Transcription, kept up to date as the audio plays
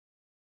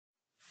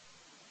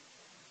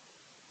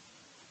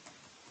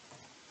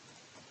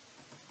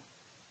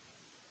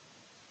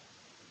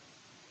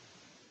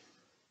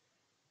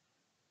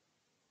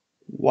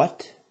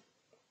What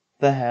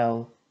the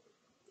hell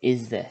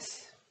is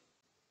this?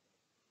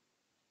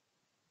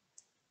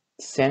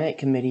 Senate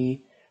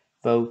committee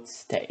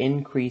votes to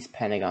increase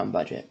Pentagon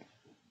budget.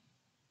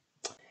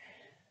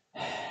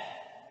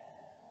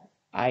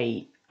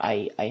 I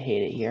hate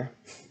it here.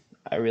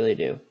 I really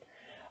do.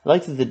 I'd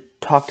like to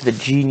talk to the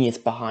genius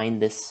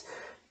behind this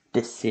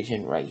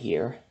decision right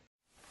here.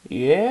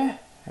 Yeah?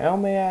 How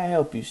may I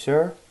help you,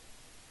 sir?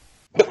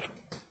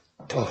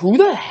 Who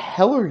the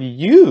hell are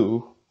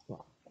you?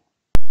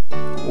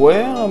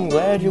 Well, I'm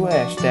glad you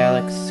asked,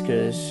 Alex,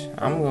 because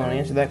I'm going to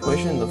answer that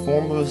question in the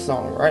form of a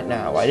song right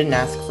now. I didn't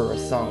ask for a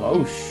song.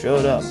 Oh,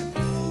 shut up.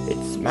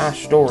 It's my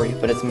story,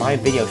 but it's my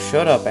video.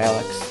 Shut up,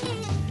 Alex.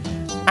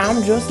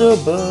 I'm just a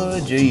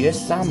budget,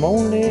 yes, I'm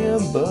only a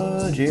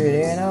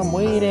budget, and I'm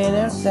waiting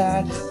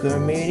outside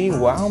committee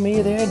while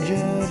me they're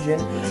judging.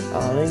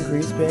 I'll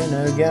increase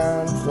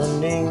Pentagon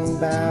funding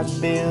by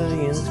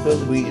billions,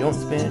 cause we don't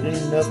spend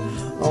enough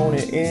on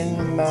it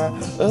in my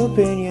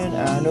opinion.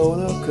 I know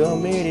the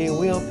committee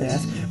will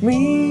pass.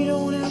 Me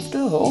don't have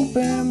to hope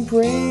and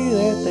pray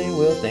that they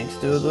will, thanks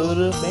to the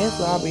defense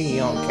lobby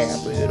on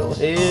Capitol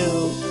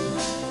Hill.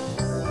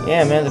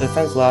 Yeah, man, the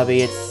defense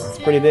lobby, it's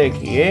pretty big.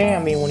 Yeah,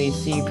 I mean, when you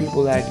see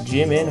people like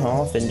Jim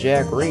Inhofe and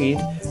Jack Reed,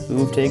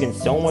 who've taken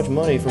so much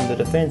money from the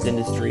defense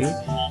industry,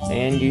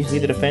 and you see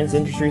the defense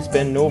industry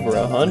spending over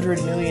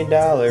 $100 million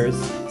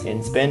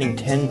and spending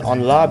on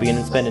lobbying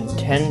and spending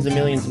tens of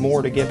millions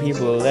more to get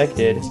people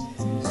elected.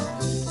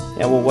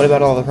 Yeah, well, what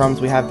about all the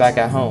problems we have back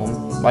at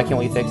home? Why can't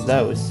we fix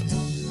those?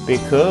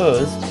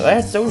 Because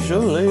that's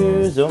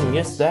socialism,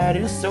 yes, that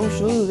is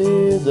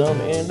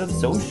socialism, and of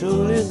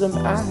socialism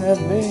I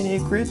have many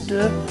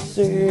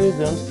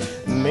criticisms,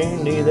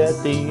 mainly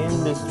that the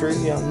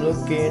industry I'm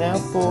looking out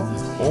for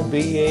won't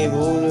be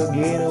able to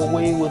get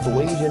away with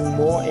waging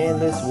more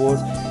endless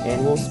wars,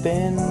 and will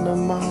spend the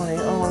money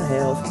on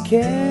health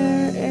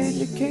care,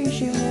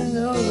 education, and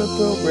other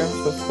programs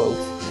for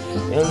folks,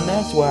 and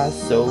that's why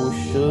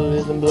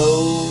socialism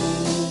blows.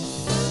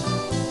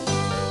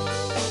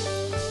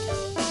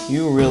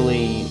 You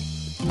really,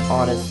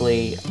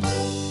 honestly,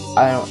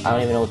 I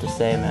don't even know what to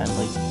say, man.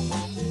 Like,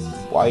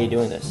 why are you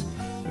doing this?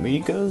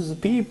 Because the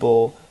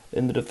people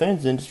in the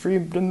defense industry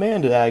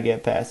demanded that I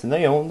get passed, and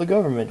they own the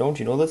government. Don't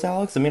you know this,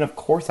 Alex? I mean, of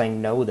course I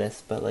know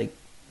this, but like,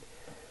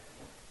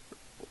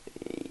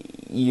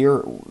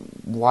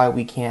 why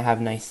we can't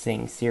have nice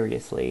things,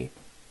 seriously.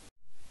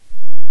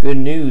 Good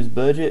news,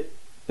 budget.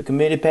 The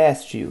committee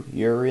passed you.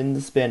 You're in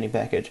the spending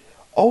package.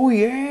 Oh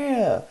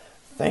yeah!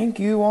 Thank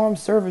you, Armed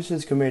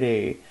Services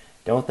Committee.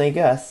 Don't thank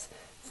us.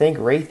 Thank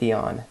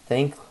Raytheon.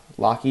 Thank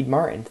Lockheed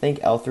Martin. Thank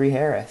L3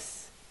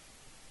 Harris.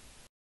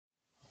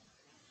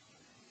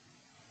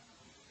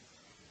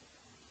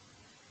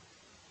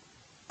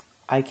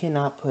 I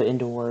cannot put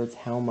into words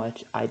how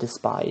much I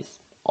despise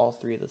all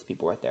three of those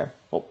people right there.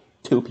 Well,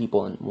 two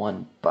people in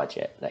one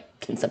budget that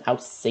can somehow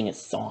sing a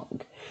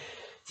song.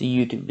 It's a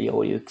YouTube video.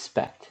 What do you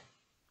expect?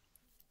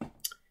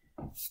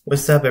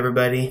 What's up,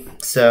 everybody?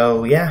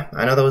 So, yeah,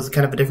 I know that was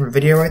kind of a different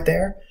video right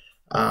there.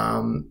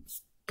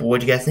 But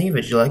what did you guys think of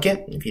it? Did you like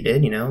it? If you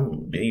did, you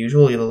know, the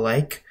usual, leave a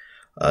like,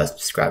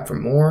 subscribe for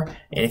more.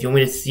 And if you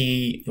want to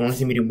see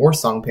me do more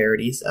song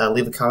parodies,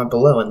 leave a comment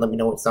below and let me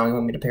know what song you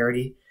want me to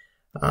parody.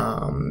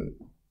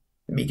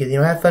 Because, you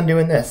know, I had fun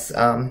doing this.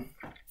 And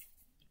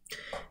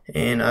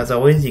as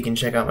always, you can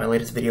check out my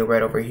latest video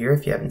right over here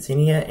if you haven't seen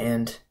it yet.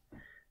 And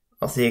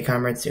I'll see you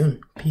comrades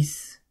soon.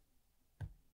 Peace.